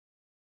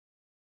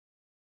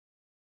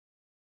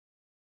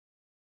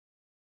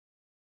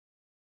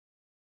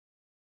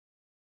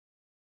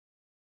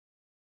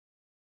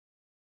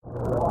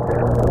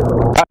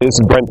Hi, this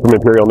is Brent from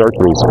Imperial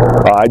Nurseries.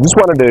 I just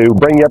wanted to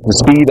bring you up to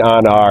speed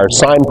on our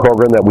sign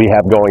program that we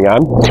have going on.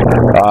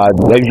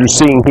 As you're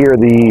seeing here,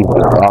 the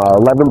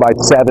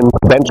 11x7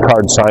 bench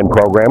card sign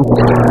program.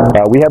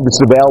 We have this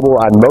available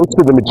on most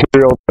of the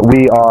materials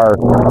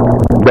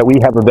that we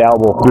have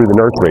available through the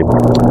nursery.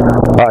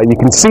 You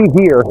can see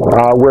here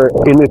where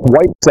in this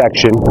white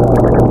section,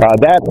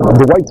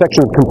 the white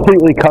section is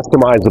completely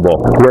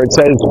customizable. Where it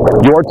says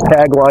your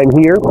tagline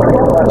here,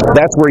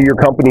 that's where your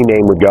company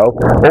name would go,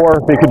 or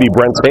it could be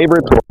Brent's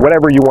Favorites or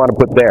whatever you want to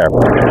put there.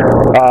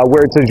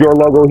 Where it says your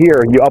logo here,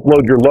 you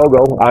upload your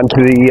logo into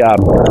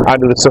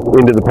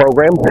the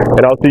program,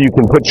 and also you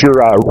can put your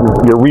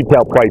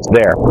retail price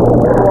there.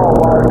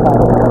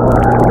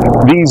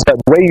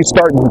 The way you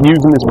start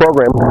using this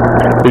program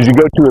is you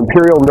go to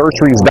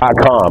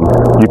imperialnurseries.com.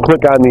 You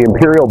click on the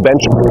Imperial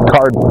Bench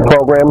Card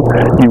program,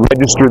 you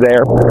register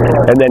there,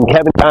 and then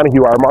Kevin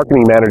Donahue, our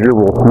marketing manager,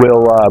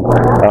 will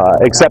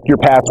accept your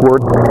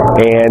password,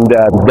 and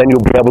then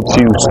you'll be able to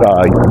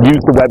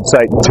use the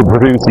website to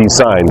produce these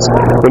signs.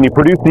 When you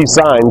produce these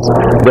signs,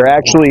 they're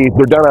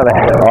done on a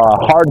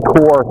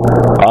hardcore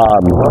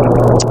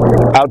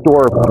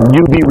outdoor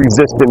UV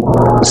resistant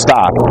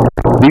stock.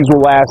 These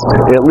will last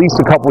at least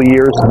a couple of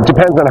years.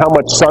 Depends on how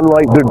much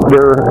sunlight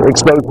they're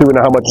exposed to and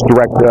how much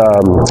direct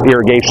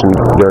irrigation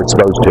they're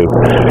exposed to.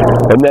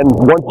 And then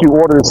once you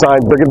order the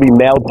signs, they're going to be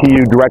mailed to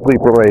you directly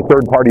from a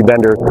third-party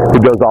vendor who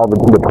does all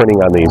the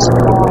printing on these.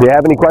 If you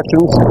have any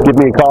questions, give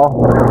me a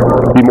call.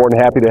 Be more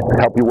than happy to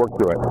help you work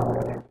through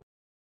it.